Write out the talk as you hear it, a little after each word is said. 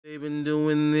They've been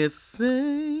doing their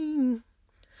thing,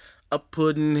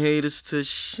 putting haters to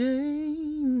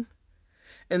shame,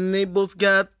 and they both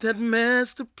got that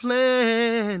master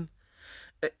plan.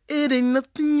 It ain't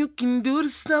nothing you can do to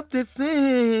stop their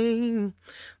thing.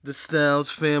 The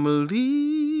Styles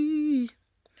family,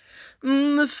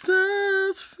 the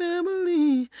Styles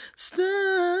family, Styles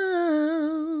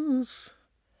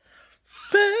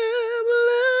family,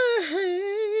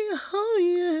 oh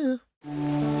yeah.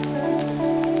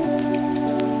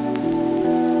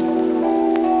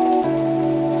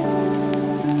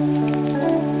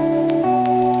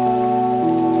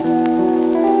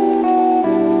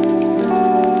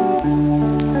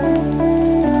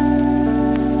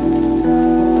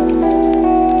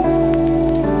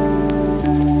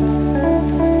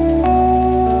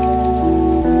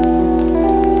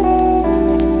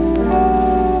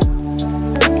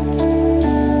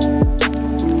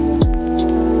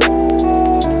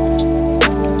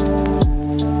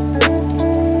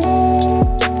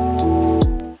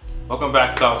 Welcome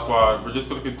back, Style Squad. We're just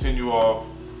going to continue off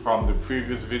from the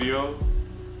previous video,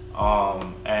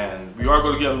 and we are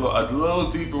going to get a little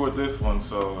deeper with this one.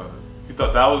 So you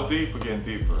thought that was deep? We're getting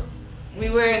deeper. We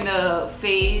were in the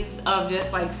phase of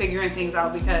just like figuring things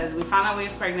out because we found out we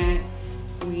was pregnant.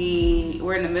 We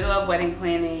were in the middle of wedding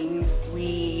planning.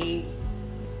 We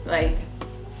like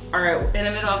are in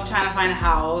the middle of trying to find a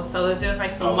house, so it's just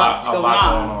like so much going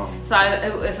on. So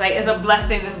it's like it's a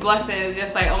blessing. This blessing is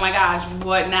just like, oh my gosh,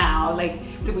 what now? Like,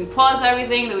 did we pause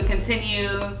everything? Did we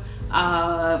continue?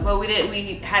 But we didn't.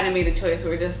 We hadn't made a choice. We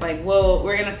were just like, well,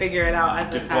 we're gonna figure it out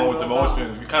at the time. Just going with the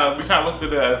motions. We kind of looked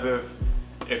at it as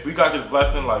if we got this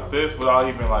blessing like this without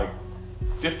even like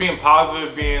just being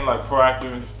positive, being like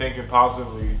proactive and just thinking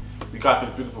positively, we got this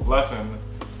beautiful blessing.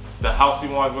 The house we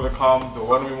wanted was gonna come. The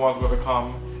wedding we wanted was gonna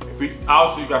come.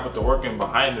 Obviously you got to put the work in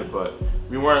behind it, but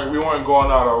we weren't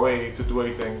going out our way to do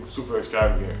anything super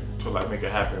extravagant to like make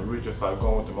it happen. We were just like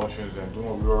going with the motions and doing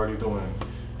what we were already doing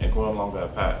and going along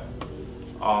that path.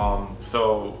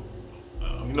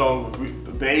 You know,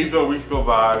 the days or weeks go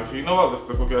by. We said, you know what,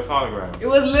 let's go get a sonogram. It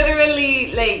was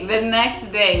literally like the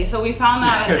next day. So we found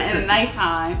out in the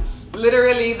nighttime.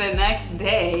 Literally the next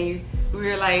day, we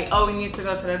were like, oh, we need to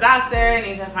go to the doctor.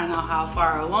 We need to find out how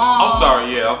far along. I'm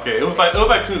sorry. Yeah. Okay. It was like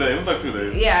 2 days. It was like 2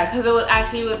 days. Yeah, because it was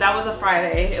actually that was a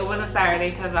Friday. It wasn't Saturday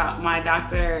because my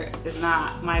doctor is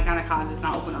not, my gynecologist is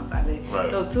not open on Saturday. Right.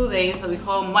 So 2 days. So we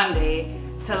called Monday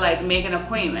to like make an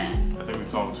appointment. I think we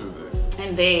saw him Tuesday.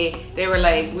 And they were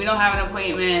like, we don't have an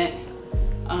appointment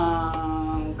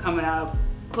coming up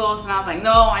close. And I was like,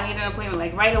 no, I need an appointment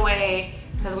like right away.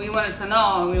 Because we wanted to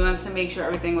know and we wanted to make sure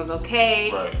everything was okay.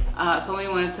 Right. So we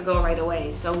wanted to go right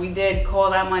away. So we did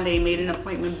call that Monday, made an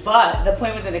appointment, but the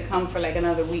appointment didn't come for like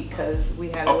another week because we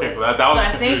had okay, so that was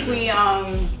I think we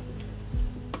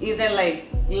either like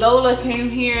Lola came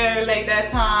here like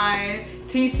that time,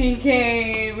 TT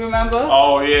came, remember?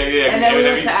 Oh yeah. And then we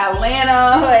went to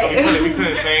Atlanta. Like we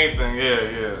couldn't say anything.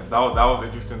 Yeah. That was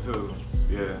interesting too.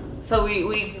 Yeah. So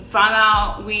we found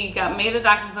out, we made a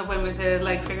doctor's appointment to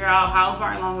like figure out how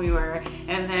far along we were,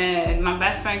 and then my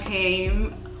best friend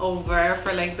came over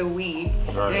for like the week.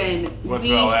 Right. And went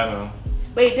to Atlanta.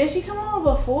 Wait, did she come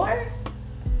over before?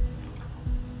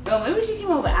 No, maybe she came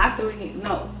over after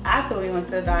after we went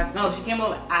to the doctor. No, she came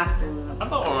over after we went to the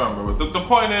doctor. I don't remember, but the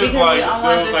point is, because like, I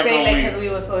wanted to say like week. because we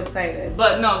were so excited.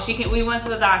 But no, we went to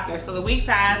the doctor. So the week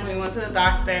passed, we went to the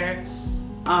doctor.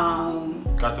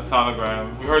 Got the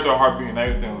sonogram. We heard their heartbeat and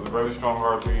everything. It was a very strong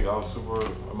heartbeat. I was super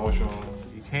emotional.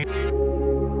 He came.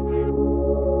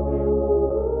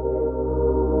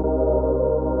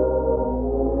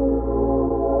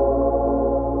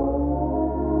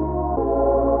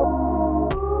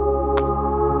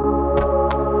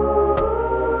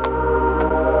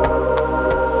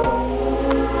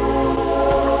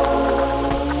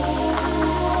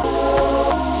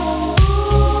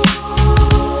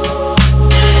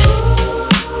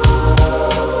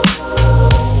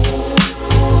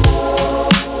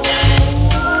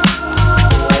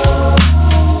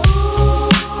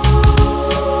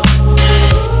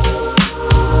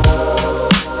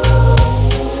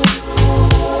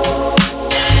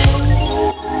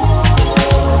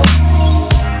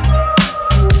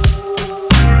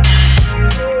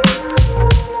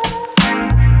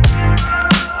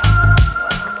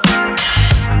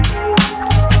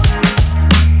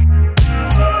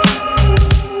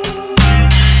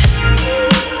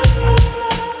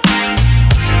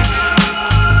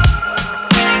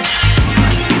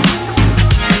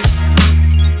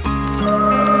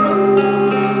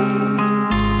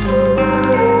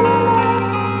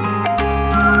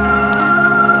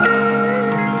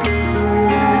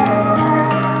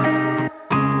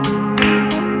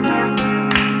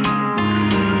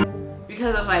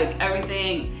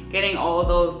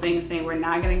 all those things saying we're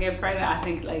not gonna get pregnant, I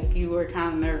think like you were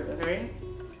kind of nervous, right?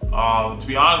 To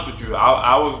be honest with you,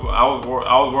 I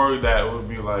was worried that it would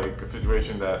be like a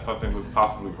situation that something was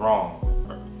possibly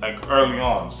wrong, like early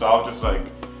on. So I was just like,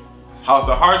 how's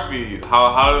the heartbeat?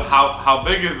 How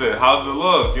big is it? How does it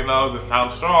look? You know, does it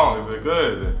sound strong? Is it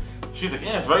good? She's like,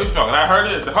 yeah, it's very strong. And I heard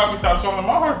it. The heartbeat sounded stronger than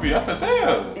my heartbeat. I said,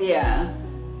 damn. Yeah,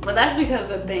 but that's because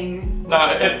the thing.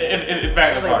 Nah, it's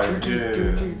magnified.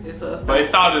 Yeah. But it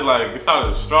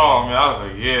sounded strong, and I was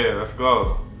like, yeah, let's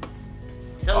go.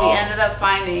 So we ended up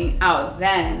finding out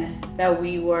then that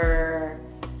we were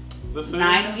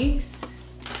 9 weeks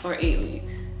or 8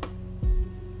 weeks.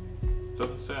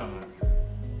 Doesn't sound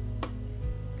right.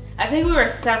 I think we were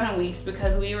 7 weeks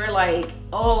because we were like,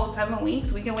 oh, 7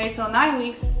 weeks? We can wait till 9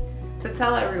 weeks to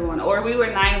tell everyone. Or we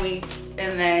were 9 weeks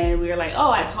and then we were like,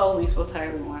 oh, at 12 weeks we'll tell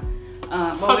everyone.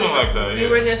 Something like that, yeah. We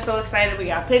were just so excited. We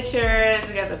got the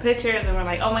pictures and we're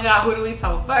like, oh my God, who do we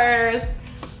tell first?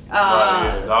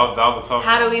 Right, yeah. That was a tough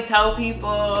How do we tell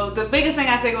people? The biggest thing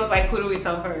I think was like, who do we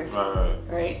tell first?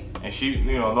 Right. And she,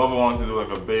 Nova wanted to do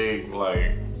like a big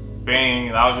like thing,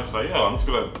 and I was just like, yo, I'm just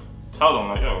gonna tell them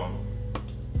like, yo, I'm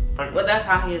pregnant. But that's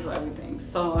how he is with everything.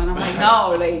 So, and I'm like,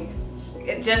 no, like,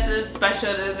 it just as special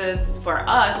as it is for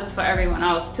us, it's for everyone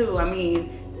else too. I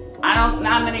mean,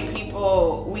 not many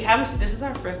people, this is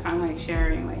our first time like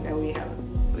sharing like that we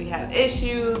have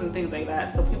issues and things like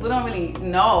that. So people don't really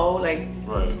know, like,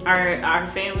 our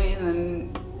families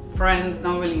and friends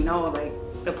don't really know like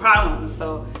the problems.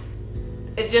 So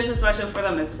it's just as special for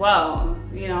them as well,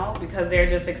 because they're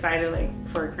just excited like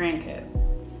for a grandkid.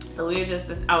 So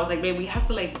I was like, babe, we have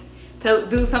to like to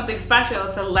do something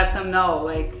special to let them know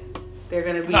like they're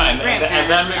gonna be grandparents and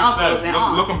that makes uncles sense.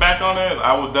 and Looking back on it,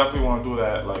 I would definitely want to do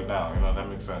that like now. That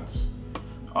makes sense.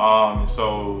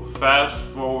 So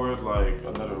fast forward like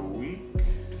another week,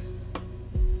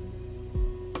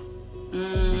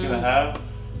 week and a half.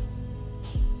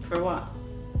 For what?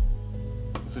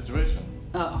 The situation.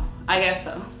 Oh, I guess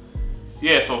so.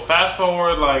 Yeah. So fast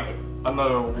forward like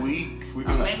another week.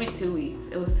 Maybe 2 weeks.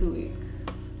 It was 2 weeks.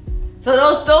 So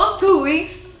those 2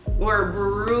 weeks were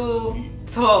brutal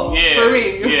for me.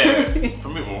 Yeah, for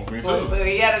me too. So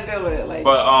you had to deal with it, like.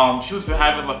 But she was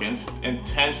having like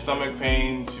intense stomach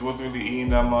pain. She wasn't really eating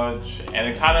that much, and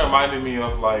it kind of reminded me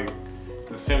of like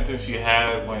the symptoms she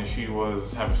had when she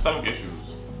was having stomach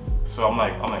issues. So I'm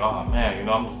like, oh man,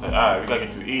 I'm just like, all right, we gotta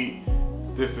get you to eat.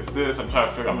 This. I'm trying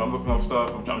to figure. I'm looking up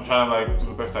stuff. I'm trying to like do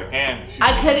the best I can.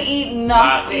 I could eat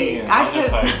nothing. I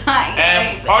could not eat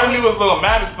anything. Part of me was a little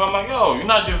mad because I'm like, yo, you're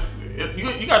not just.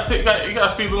 You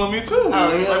gotta feed little me too. Oh,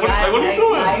 what are you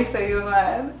doing? I say you was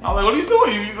mad. I'm like, what are you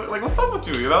doing? Like, what's up with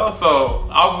you? So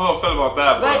I was a little upset about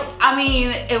that. But I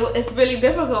mean, it's really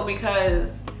difficult because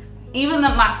even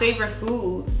my favorite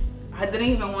foods, I didn't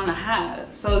even want to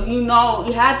have. So you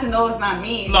had to know it's not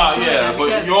me. Nah, yeah,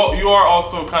 but you are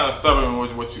also kind of stubborn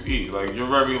with what you eat. Like you're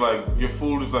very like your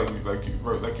food is like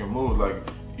your mood. Like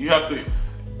you have to.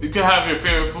 You can have your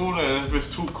favorite food, and if it's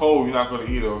too cold, you're not gonna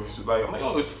eat it. I'm like,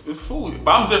 oh, it's food.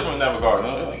 But I'm different in that regard.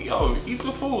 Like, yo, eat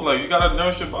the food. Like you gotta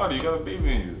nourish your body. You got a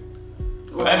baby in you.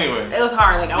 But anyway, it was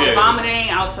hard. Like I was vomiting.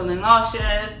 I was feeling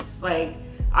nauseous. Like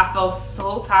I felt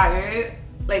so tired.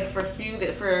 Like for a few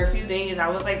days, I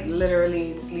was like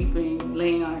literally sleeping,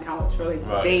 laying on the couch for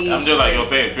like days. I'm just like, yo,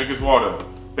 babe, drink this water.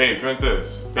 Babe, drink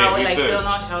this. Babe, I would eat like this. feel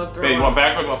nauseous. Babe, you want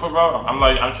back rub? You want foot rub? I'm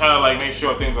trying to like make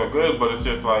sure things are good, but it's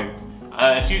just like.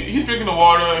 He's drinking the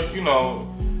water,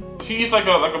 she eats like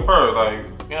a bird, like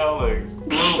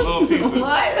little pieces.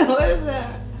 What is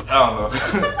that? I don't know.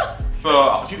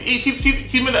 So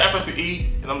she's made an effort to eat,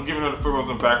 and I'm giving her the foot rubs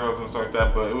and back rubs and stuff like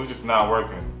that, but it was just not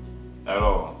working at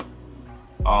all.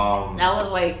 That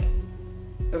was like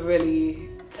a really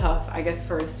tough, I guess,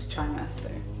 first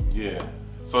trimester. Yeah.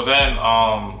 So then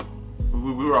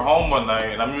we were home one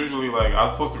night, and I'm usually like I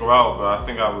was supposed to go out, but I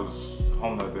think I was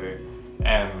home that day,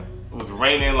 and it was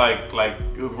raining like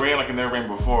it was raining like it never rained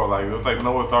before. Like it was like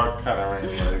Noah's Ark kind of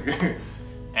rain. Like,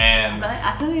 and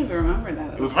I couldn't even remember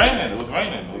that. It was raining. It was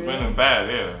raining bad.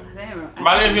 Yeah. I didn't remember.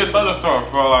 Might even be a thunderstorm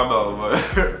for all I know,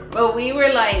 but. But we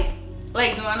were like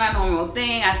doing our normal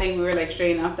thing. I think we were like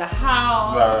straightening up the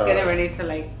house, getting ready to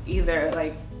like either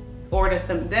like order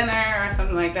some dinner or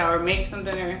something like that, or make some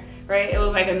dinner. Right? It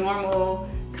was like a normal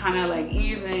kind of like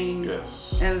evening.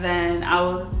 Yes. And then I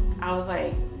was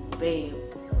like, babe.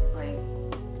 Like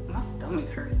my stomach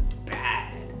hurts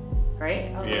bad,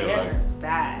 right? I was like, it hurts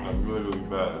bad. Like really, really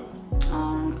bad.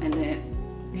 And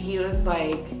then he was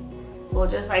like, well,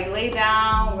 just like lay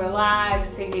down, relax,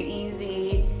 take it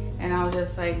easy. And I was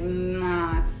just like,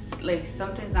 nah, like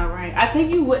something's not right. I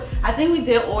think we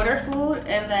did order food,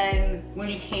 and then when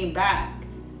you came back,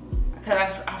 because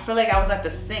I feel like I was at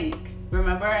the sink,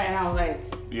 remember? And I was like,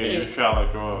 yeah, you were trying to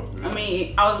like throw up. Yeah. I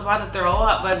mean, I was about to throw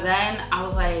up, but then I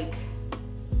was like,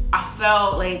 I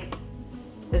felt like,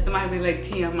 this might be like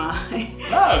TMI.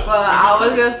 But I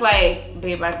was just like,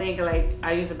 babe, I think like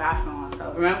I used the bathroom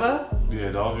myself, remember? Yeah,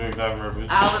 that was your exact verbiage.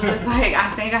 I was just like, I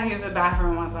think I used the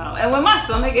bathroom myself. And with my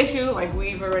stomach issues, like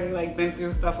we've already like been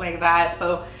through stuff like that.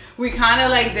 So we kind of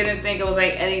like didn't think it was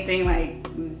like anything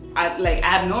like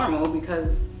abnormal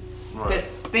because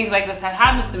things like this have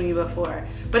happened to me before.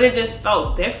 But it just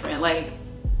felt different. Like,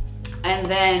 and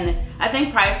then I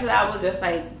think prior to that I was just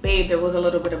like, babe, there was a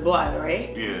little bit of blood,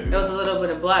 right? Yeah. There was a little bit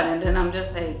of blood. And then I'm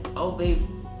just like, oh babe,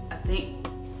 I think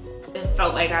it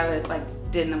felt like I was like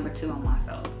did number 2 on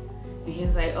myself. And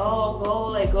he's like, oh,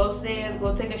 go upstairs,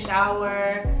 go take a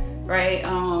shower, right?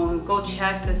 Go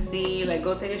check to see, like,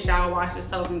 go take a shower, wash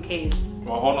yourself in case.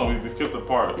 Well, hold on, we skipped a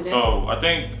part. So I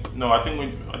think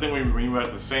when you were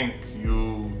at the sink,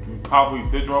 you probably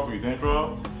did throw up or you didn't throw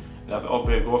up. And I said, oh,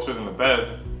 babe, go upstairs in the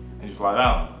bed and just lie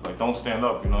down. Like, don't stand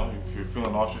up, you know? If you're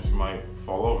feeling nauseous, you might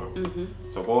fall over. Mm-hmm.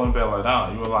 So go in bed, lie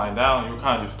down. You were lying down, you were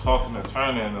kind of just tossing and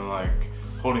turning and like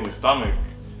holding your stomach.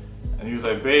 And he was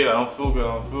like, babe, I don't feel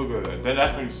good. And then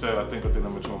that's when you said, I think I did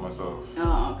number 2 on myself.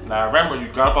 Oh, okay. And I remember you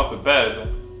got up off the bed,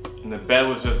 and the bed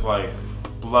was just like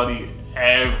bloody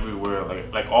everywhere.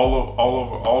 Like all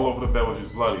over the bed was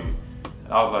just bloody.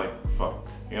 And I was like, fuck,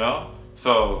 you know?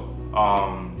 So,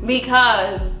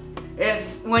 because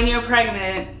when you're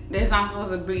pregnant, there's not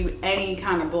supposed to be any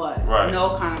kind of blood. Right.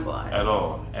 No kind of blood. At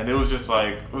all. And it was just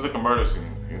like, it was like a murder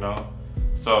scene, you know?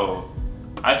 So,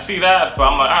 I see that, but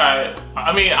I'm like, all right.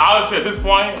 I mean, obviously at this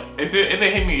point, it didn't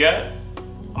hit me yet.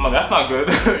 I'm like, that's not good,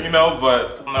 you know.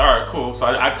 But I'm like, all right, cool. So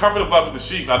I covered the blood with the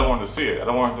sheet. I don't want to see it. I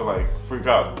don't want him to like freak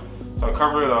out. So I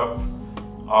covered it up.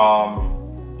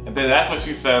 And then that's when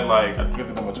she said like, I think I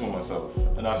did number 2 on myself.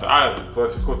 And I said, all right, so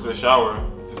let's just go to the shower.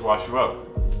 Let's just wash you up.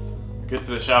 Get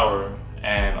to the shower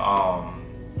and oh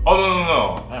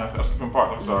no. I'm skipping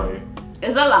parts. I'm sorry.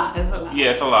 It's a lot. Yeah,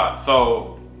 it's a lot.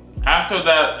 So. After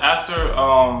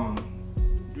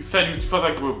you said you felt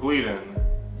like you were bleeding,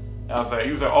 and I was like,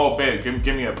 he was like, oh babe,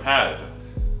 give me a pad.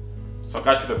 So I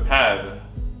got to the pad,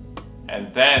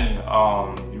 and then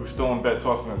you were still in bed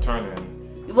tossing and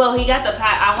turning. Well, he got the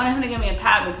pad. I wanted him to give me a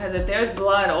pad because if there's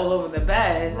blood all over the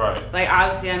bed, right? Like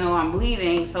obviously I know I'm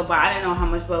bleeding, so but I didn't know how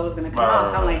much blood was gonna come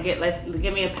out. So I'm like,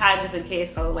 give me a pad just in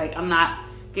case, so like I'm not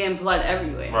getting blood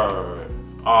everywhere.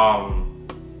 Right.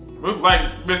 It was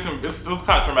like, listen, it was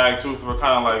kind of traumatic too, so we're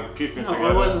kind of like piecing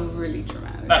together. It was really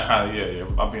traumatic. Not kind of, yeah.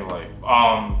 I'm being like,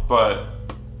 but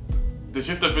the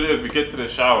gist of it is we get to the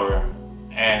shower,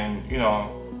 and you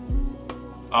know,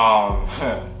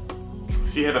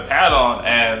 she had a pad on,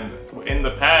 and in the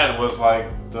pad was like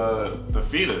the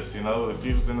fetus, you know, the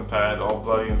fetus in the pad, all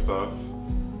bloody and stuff,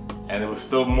 and there was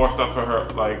still more stuff for her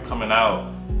like coming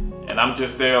out, and I'm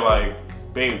just there like,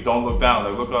 babe, don't look down,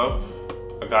 like look up,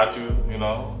 I got you, you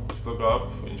know. Look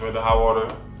up, enjoy the hot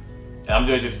water, and I'm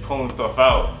there just pulling stuff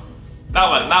out.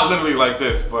 Not literally like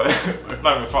this, but it's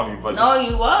not even funny. But no,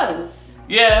 you was.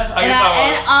 Yeah, I guess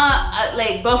I was. And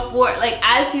like before, like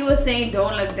as he was saying,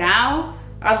 don't look down.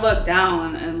 I looked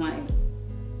down and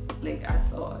like I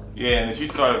saw it. Yeah, and then she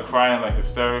started crying like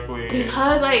hysterically.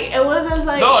 Because like it was just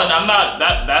like. No, and I'm not.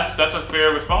 That's a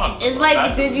fair response. It's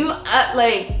like, did you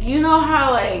like you know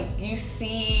how like you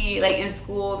see like in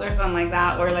schools or something like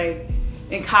that, or like.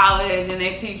 In college, and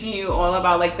they're teaching you all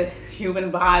about like the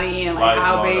human body and like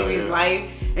how babies life,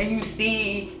 and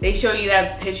they show you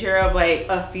that picture of like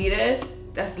a fetus.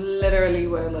 That's literally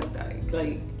what it looked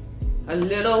like a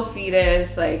little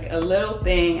fetus, like a little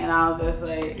thing, and I was just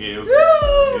like, yeah,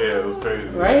 it was crazy,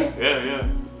 right? Yeah.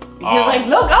 He was like,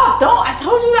 look up, don't! I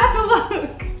told you not to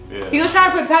look. Yeah. He was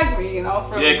trying to protect me, you know.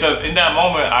 Yeah, because in that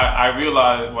moment, I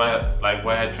realized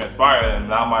what had transpired, and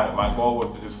now my goal was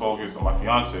to just focus on my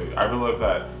fiance. I realized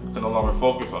that I could no longer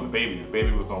focus on the baby. The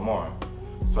baby was no more,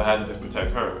 so I had to just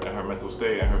protect her and her mental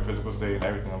state and her physical state and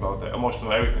everything about that,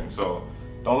 emotional everything. So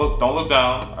don't look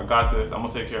down. I got this. I'm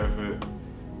gonna take care of it.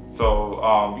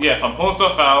 So yes, I'm pulling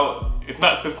stuff out. It's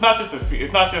not just the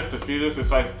fetus.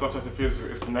 It's like stuff that the fetus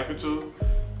is connected to,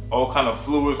 all kind of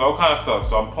fluids, all kind of stuff.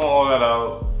 So I'm pulling all that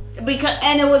out.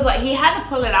 And it was like he had to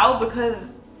pull it out because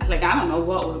like I don't know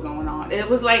what was going on. It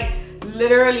was like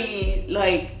literally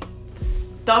like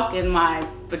stuck in my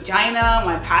vagina,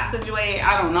 my passageway.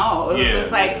 I don't know. It was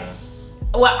just like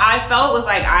what I felt was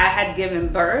like I had given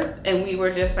birth and we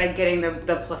were just like getting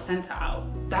the placenta out.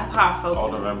 That's how I felt. All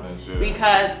the remnants, yeah.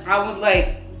 Because I was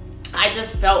like, I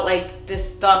just felt like this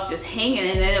stuff just hanging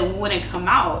and then it wouldn't come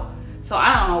out. So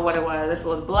I don't know what it was. If it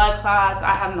was blood clots,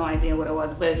 I have no idea what it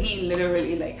was. But he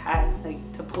literally like had like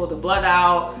to pull the blood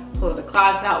out, pull the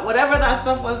clots out, whatever that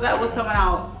stuff was that was coming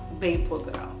out, they pulled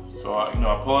it out. So I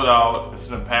pulled it out. It's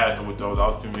in the past with those. I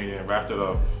was convenient, wrapped it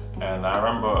up, and I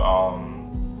remember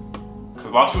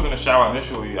because while she was in the shower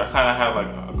initially, I kind of had like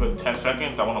a good 10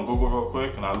 seconds. I went on Google real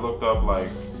quick and I looked up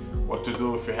like what to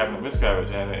do if you're having a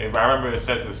miscarriage. And if I remember, it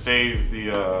said to save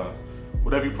the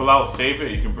whatever you pull out, save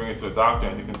it. You can bring it to the doctor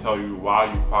and they can tell you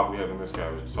why you probably had a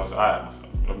miscarriage. So I said, all right,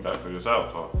 we gotta figure this out.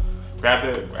 So grabbed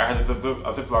it. I had a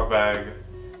Ziploc bag,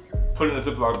 put it in a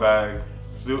Ziploc bag,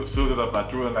 sealed it up, and I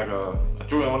threw it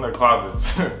in one of the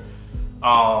closets.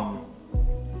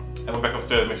 And went back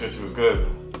upstairs to make sure she was good.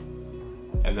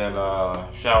 And then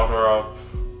showered her up,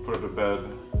 put her to bed.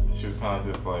 She was kind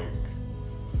of just like,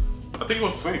 I think you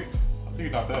went to sleep. I think you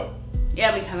knocked out.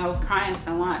 Yeah, because I was crying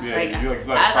so much. Yeah, like,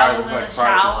 as I was in the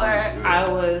shower, yeah. I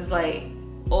was like,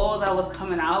 all that was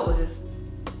coming out was just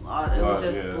blood. It was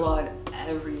just blood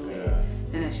everywhere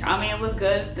in the shower. I mean, it was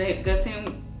good. The good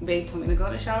thing, babe told me to go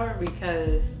to the shower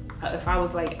because if I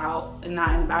was like out and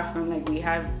not in the bathroom, like we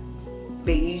have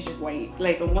beige, white,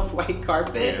 like almost white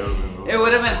carpet, it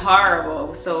would have been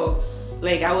horrible. So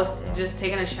like I was just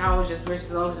taking a shower, just real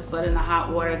slow, just letting the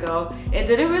hot water go. It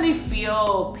didn't really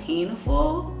feel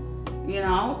painful, you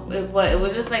know, but it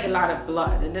was just like a lot of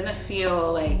blood. It didn't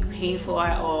feel like painful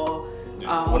at all.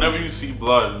 Whenever you see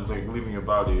blood like leaving your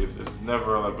body, it's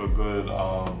never like a good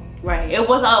right. It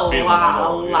was a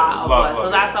lot of blood. So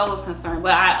that's why I was concerned.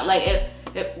 But I like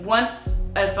it once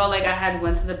I felt like I had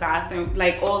went to the bathroom,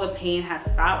 like all the pain had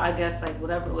stopped. I guess like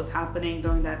whatever was happening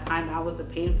during that time, that was the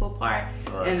painful part.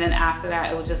 Right. And then after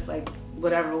that, it was just like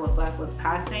whatever was left was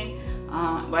passing.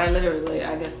 But I literally,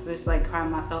 I guess, just like crying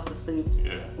myself to sleep.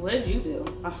 Yeah. What did you do?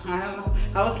 I don't know.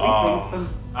 I was sleeping. So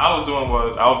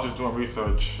I was just doing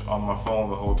research on my phone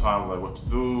the whole time, like what to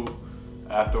do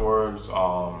afterwards.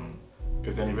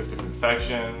 Is there any risk of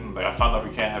infection? Like I found out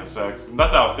we can't have sex.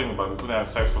 Not that I was thinking about it. We couldn't have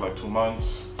sex for like 2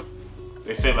 months.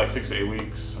 They say like 6 to 8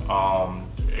 weeks.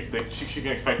 She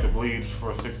can expect to bleed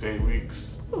for 6 to 8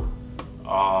 weeks.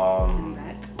 And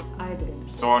that I did.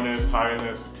 Soreness,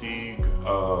 tiredness, fatigue,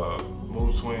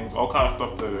 mood swings, all kind of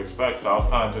stuff to expect. So I was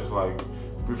kind of just like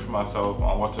briefing myself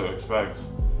on what to expect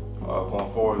going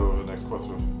forward over the next course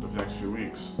of the next few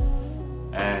weeks.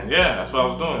 And yeah, that's what I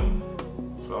was doing.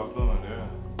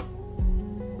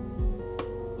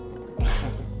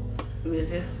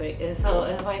 It's just like it's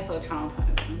like so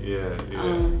traumatizing. Yeah.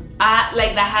 I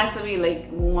like that has to be like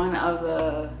one of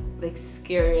the like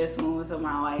scariest moments of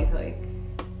my life. Like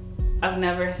I've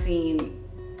never seen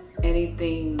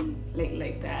anything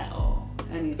like that or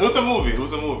anything. It was a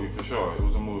movie for sure. It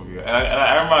was a movie, and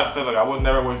I remember I said like I would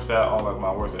never wish that on like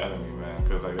my worst enemy, man,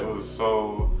 because like it was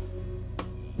so.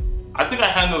 I think I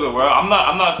handled it well. I'm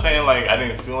not saying like I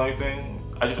didn't feel anything.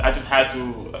 I just had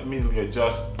to immediately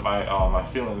adjust my my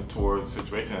feelings towards the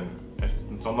situation.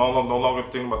 So no longer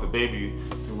thinking about the baby,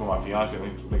 thinking about my fiance,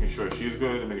 making sure she's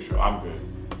good and making sure I'm good.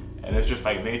 And it's just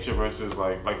like nature versus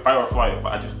like fight or flight.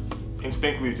 But I just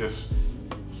instinctively just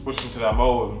switched into that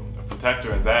mode of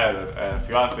protector and dad and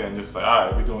fiance and just like, all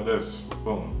right, we're doing this,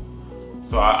 boom.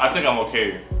 So I think I'm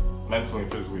okay mentally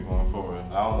and physically going forward.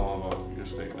 I don't know about your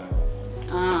state now.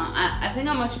 I think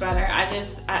I'm much better.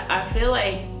 I feel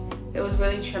like it was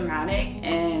really traumatic,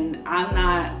 and I'm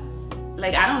not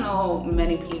like I don't know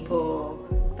many people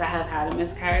that have had a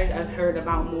miscarriage. I've heard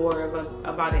about more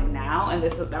about it now, and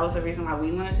that was the reason why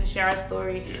we wanted to share our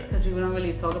story, because people don't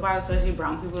really talk about it, especially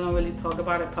brown people don't really talk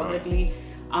about it publicly.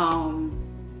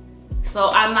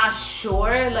 So I'm not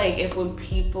sure like if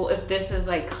this is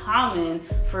like common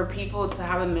for people to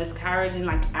have a miscarriage and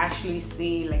like actually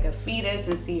see like a fetus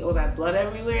and see all that blood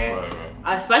everywhere. Right.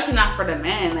 Especially not for the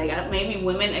men. Like maybe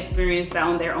women experience that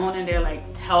on their own and they're like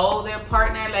tell their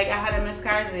partner like I had a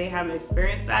miscarriage and they haven't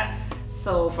experienced that.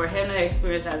 So for him to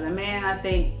experience as a man, I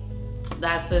think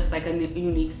that's just like a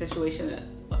unique situation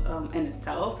in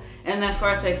itself. And then for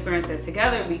us to experience it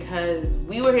together, because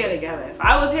we were here together. If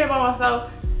I was here by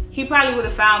myself, he probably would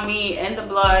have found me in the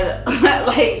blood,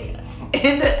 like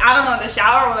in the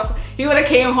shower. He would have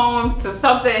came home to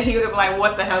something and he would have been like,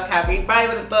 what the hell happened? He probably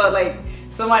would have thought like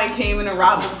somebody came in and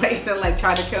robbed the place and like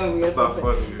tried to kill me or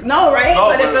something. No, right? No,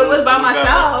 but if it was by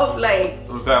myself, like it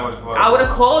was that much fun. I would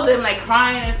have called him like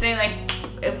crying and things, like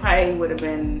it probably would have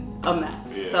been a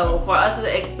mess. Yeah. So for us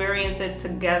to experience it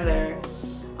together,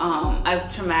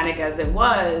 as traumatic as it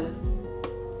was,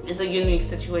 it's a unique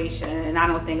situation, and I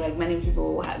don't think like many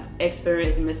people have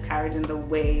experienced miscarriage in the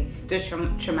way, the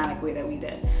traumatic way that we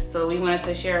did. So we wanted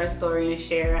to share a story and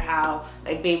share how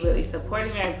like babe really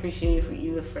supported me. I appreciate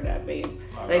you for that, babe.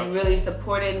 Like really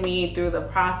supported me through the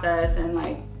process, and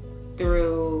like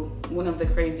through one of the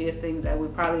craziest things that we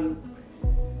probably,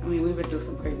 I mean, we've been through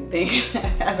some crazy things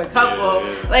as a couple.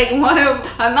 Yeah. Like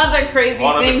another crazy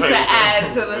thing to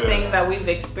add to the things that we've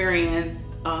experienced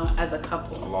as a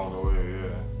couple along the way.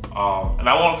 And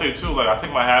I want to say too, like, I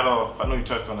take my hat off. I know you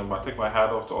touched on it, but I take my hat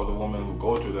off to all the women who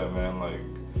go through that, man. Like,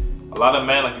 a lot of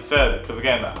men, like you said, because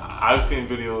again, I've seen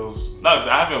videos. No,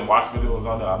 I haven't watched videos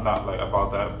on it. I'm not like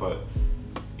about that, but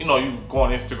you know, you go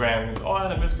on Instagram, and, I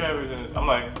had a miscarriage, and I'm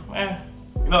like,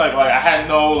 you know, like I had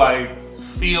no like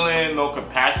feeling, no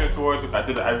compassion towards it.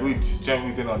 I really just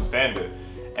genuinely didn't understand it.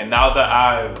 And now that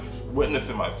I've witnessed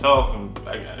it myself, and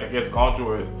I guess gone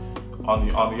through it on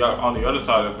the other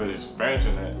side of it,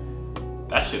 experiencing it,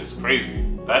 that shit is crazy.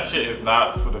 That shit is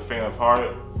not for the faint of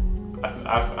heart.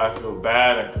 I feel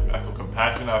bad. I feel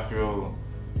compassion. I feel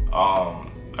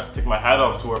I take my hat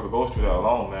off to whoever goes through that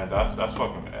alone, man. That's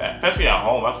fucking, especially at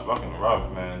home. That's fucking rough,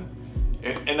 man.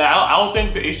 And I don't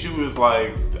think the issue is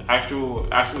like the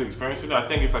actually experiencing it. I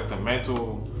think it's like the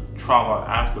mental trauma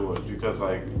afterwards, because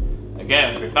like,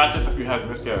 again, it's not just if you had a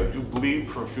miscarriage. You bleed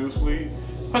profusely,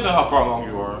 depending on how far along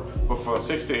you are, but for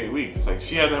 6 to 8 weeks. Like,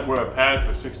 she had to wear a pad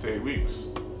for 6 to 8 weeks,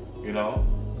 you know?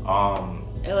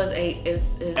 It was 8.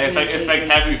 And it's like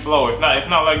heavy flow. It's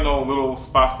not like no little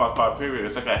spot period.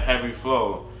 It's like a heavy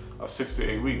flow of 6 to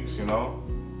 8 weeks, you know?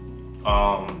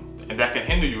 And that can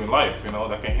hinder you in life, you know?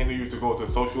 That can hinder you to go to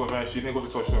social events. She didn't go to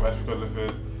social events because of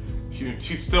it.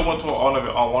 She still went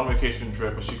on one vacation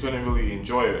trip, but she couldn't really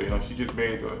enjoy it, you know? She just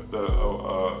made her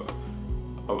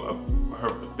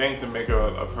thing to make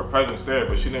her presence there,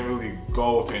 but she didn't really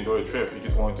go to enjoy the trip. She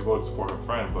just wanted to go to support her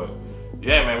friend. But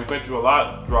yeah, man, we went through a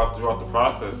lot throughout the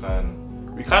process,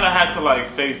 and we kind of had to like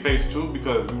save face too,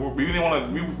 because we didn't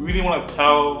want to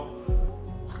tell,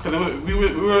 because we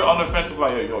were on the fence of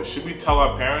like, yo, should we tell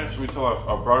our parents? Should we tell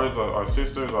our brothers or our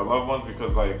sisters or our loved ones?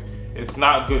 Because like, it's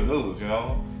not good news, you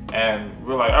know. And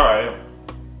we're like, all right,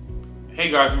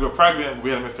 hey guys, we were pregnant, we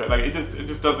had a miscarriage. Like, it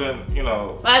just doesn't, you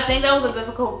know. But I think that was a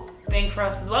difficult thing for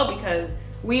us as well, because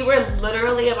we were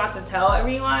literally about to tell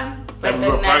everyone like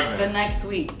the next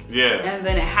week. Yeah. And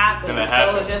then it happened. So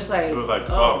it was just like, it was like,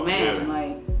 oh man,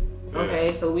 like,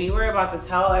 okay, so we were about to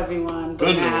tell everyone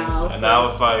good news, and now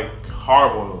it's like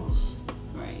horrible news.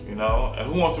 Right. You know,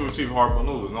 and who wants to receive horrible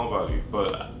news? Nobody.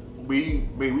 But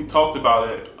we talked about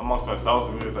it amongst ourselves,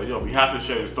 and we was like, yo, we have to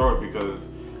share the story, because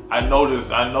I know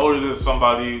there's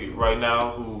somebody right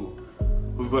now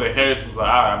who's going to hear this and be like,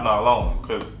 I'm not alone.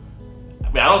 Because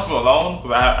I mean, I don't feel alone,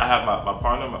 because I have my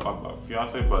partner, my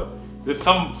fiance, but there's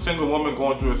some single woman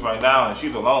going through this right now, and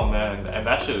she's alone, man, and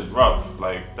that shit is rough.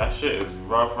 Like, that shit is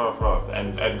rough.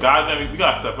 And guys, I mean, we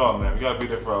gotta step up, man. We gotta be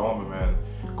there for our woman, man.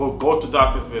 Go to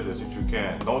doctor's visits if you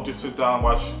can. Don't just sit down and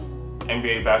watch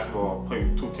NBA basketball, play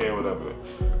 2K or whatever.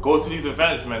 Go to these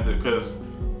events, man, because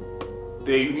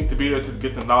you need to be there to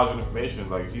get the knowledge and information.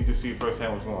 Like, you need to see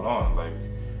firsthand what's going on. Like,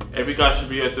 every guy should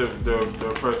be at their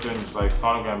person's like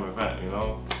sonogram event, you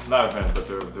know? Not event, but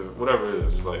their whatever it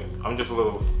is. Like, I'm just a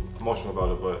little emotional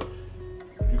about it, but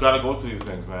you gotta go to these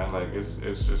things, man. Like, it's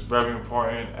very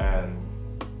important, and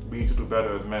we need to do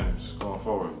better as men just going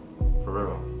forward, for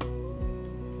real.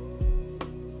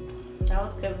 That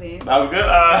was good, babe. That was good.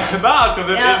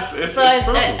 Because it's true.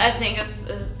 I think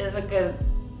it's a good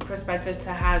perspective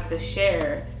to have to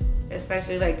share,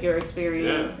 especially like your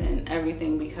experience and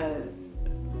everything, because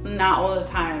not all the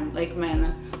time like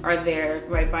men are there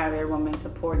right by their woman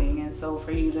supporting, and so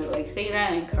for you to like say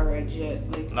that, encourage it,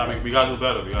 like, we gotta do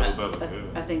better.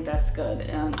 I think that's good.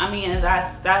 I mean,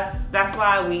 that's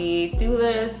why we do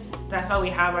this. That's why we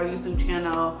have our YouTube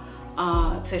channel,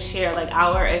 to share like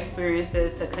our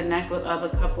experiences, to connect with other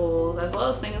couples as well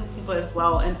as single people as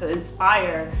well, and to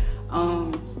inspire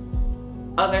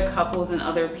other couples and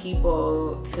other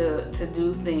people to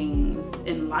do things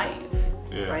in life.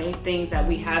 Yeah. Right? Things that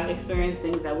we have experienced,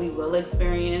 things that we will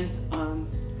experience,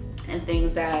 and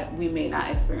things that we may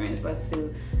not experience, but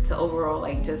to overall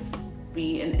like just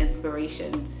be an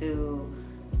inspiration to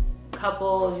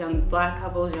couples, young black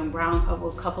couples, young brown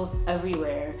couples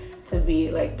everywhere, to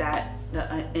be like that,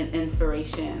 an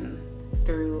inspiration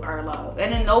through our love.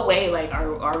 And in no way like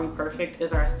are we perfect?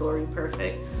 Is our story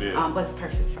perfect? Yeah. But it's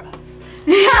perfect for us.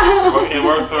 It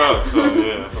works for us, so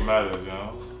yeah, that's what matters, you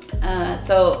know.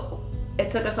 So it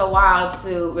took us a while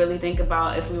to really think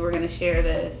about if we were going to share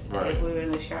this, Right. if we were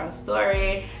going to share our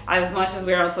story. As much as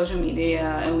we're on social media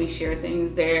and we share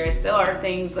things there, it still are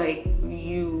things like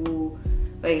you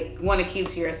like want to keep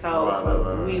to yourself.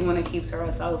 Right. We want to keep to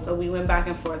ourselves. So we went back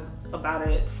and forth about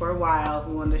it for a while.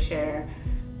 We wanted to share.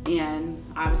 And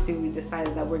obviously we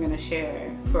decided that we're going to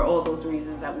share for all those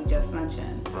reasons that we just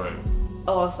mentioned. Right.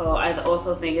 Also, I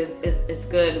also think it's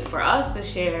good for us to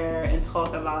share and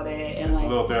talk about it, and It's like a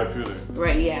little therapeutic.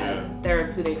 right, yeah,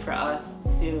 therapeutic for us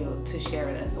to share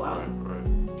it as well.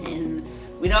 Right. And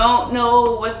we don't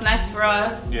know what's next for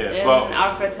us in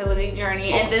our fertility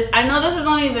journey. And this, I know this is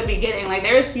only the beginning. Like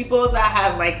there's people that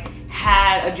have like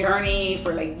had a journey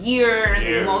for like years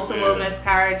and multiple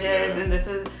miscarriages, and this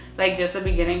is like just the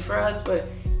beginning for us. But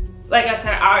like I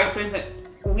said, our experience.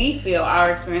 We feel our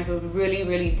experience was really,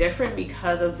 really different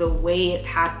because of the way it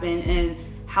happened and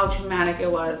how traumatic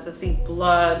it was to see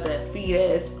blood, the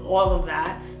fetus, all of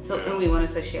that. So, and we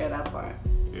wanted to share that part.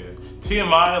 Yeah.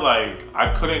 TMI, like,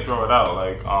 I couldn't throw it out.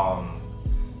 Like,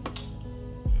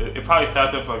 it probably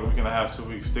sat there for like a week and a half, 2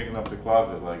 weeks, sticking up the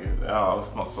closet. Like, it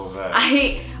smelled so bad.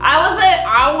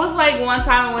 I was like, one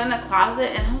time I went in the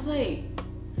closet and I was like,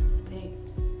 babe,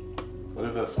 what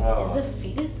is that smell? Is the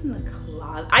fetus in the closet?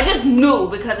 I just knew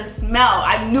because it smelled.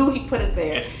 I knew he put it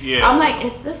there. I'm like,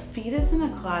 is the fetus in the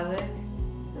closet? I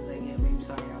was like, yeah, babe,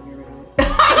 sorry, I'll get rid of it.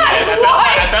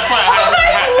 At that point,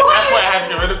 I had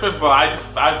to get rid of it, but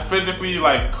I physically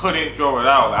like couldn't throw it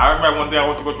out. Like, I remember one day I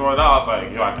went to go throw it out. I was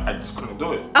like, yo, I just couldn't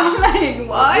do it. I'm like,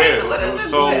 what? What is it? It?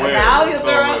 So weird. Now it was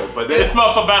so weird. But it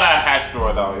smelled so bad I had to throw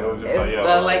it out. It was just like,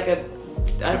 yo, like a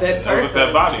dead person. It was a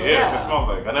dead body. Yeah, it smelled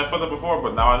like. I never smelled it before,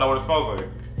 but now I know what it smells like.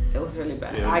 It was really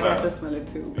bad. Yeah, I got to smell it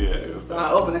too. Yeah, it was so bad.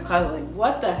 I opened the closet like,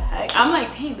 what the heck? I'm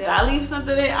like, dang, did I leave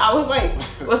something in? I was like,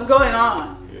 what's going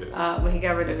on? Yeah. But he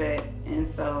got rid of it, and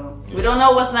so we don't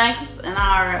know what's next on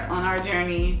our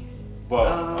journey.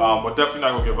 But we're definitely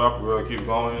not gonna give up. We're gonna keep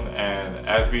going, and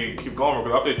as we keep going,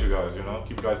 we're gonna update you guys. You know,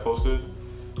 keep you guys posted.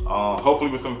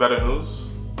 Hopefully with some better news.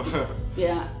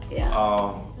 Yeah.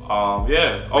 Yeah.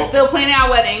 We're still planning our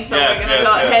wedding, so we're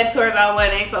gonna head towards our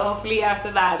wedding. So hopefully after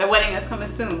that, the wedding is coming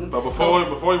soon. But before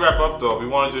we wrap up though, we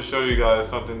want to just show you guys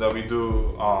something that we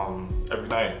do every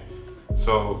night.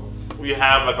 So we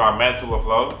have like our mantle of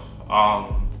love.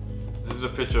 This is a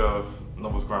picture of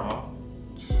Nova's grandma.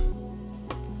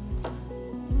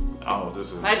 I don't know what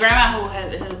this is. My grandma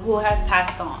who has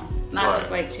passed on. Not Right.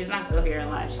 just like she's not still here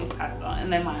alive. She's passed on,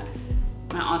 and then my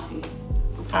auntie.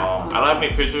 I don't have any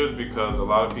pictures because a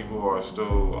lot of people are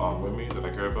still with me that I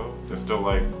care about. They're still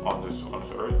like on this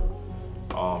earth.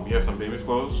 You have some baby's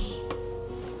clothes,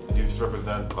 and these just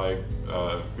represent like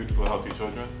beautiful, healthy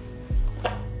children.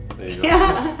 There you go.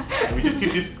 And we just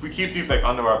keep these like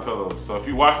under our pillows. So if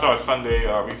you watched our Sunday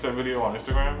reset video on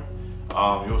Instagram,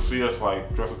 you'll see us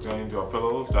like dress up into our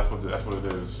pillows. That's what it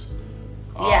is.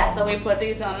 So we put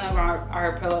these on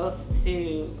our pillows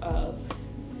to.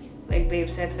 Like Babe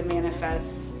said, to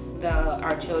manifest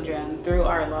our children through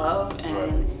our love,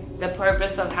 and the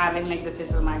purpose of having like the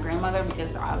picture of my grandmother,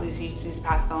 because obviously she's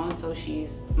passed on, so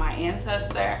she's my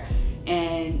ancestor,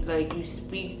 and like you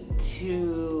speak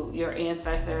to your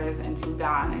ancestors and to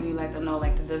God, and you let them know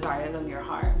like the desires of your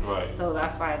heart. Right. So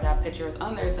that's why that picture is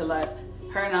under, to let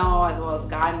her know as well as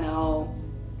God know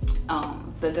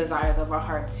the desires of our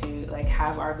heart to like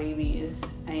have our babies,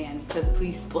 and to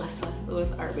please bless us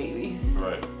with our babies.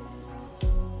 Right.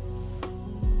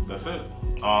 That's it.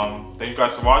 Thank you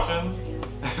guys for watching.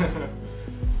 Yes.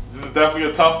 This is definitely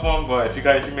a tough one, but if you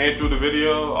made it through the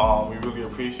video, we really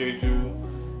appreciate you.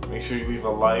 Make sure you leave a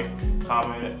like,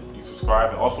 comment, you subscribe,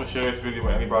 and also share this video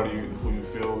with anybody who you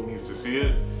feel needs to see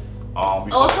it.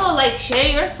 Also, like, share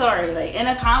your story, like, in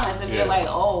the comments if you're like,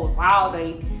 oh, wow,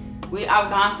 like, I've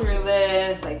gone through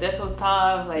this, like, this was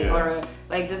tough, like, or,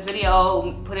 like, this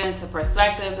video put it into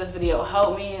perspective, this video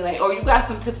helped me, like, or you got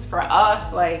some tips for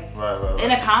us, like, right. in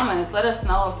the comments, let us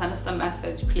know, send us a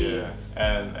message, please.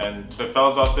 Yeah, and to the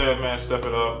fellas out there, man, step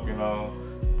it up, you know.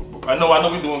 I know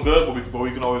we're doing good, but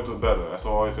we can always do better. That's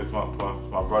what I always say to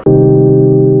my brother.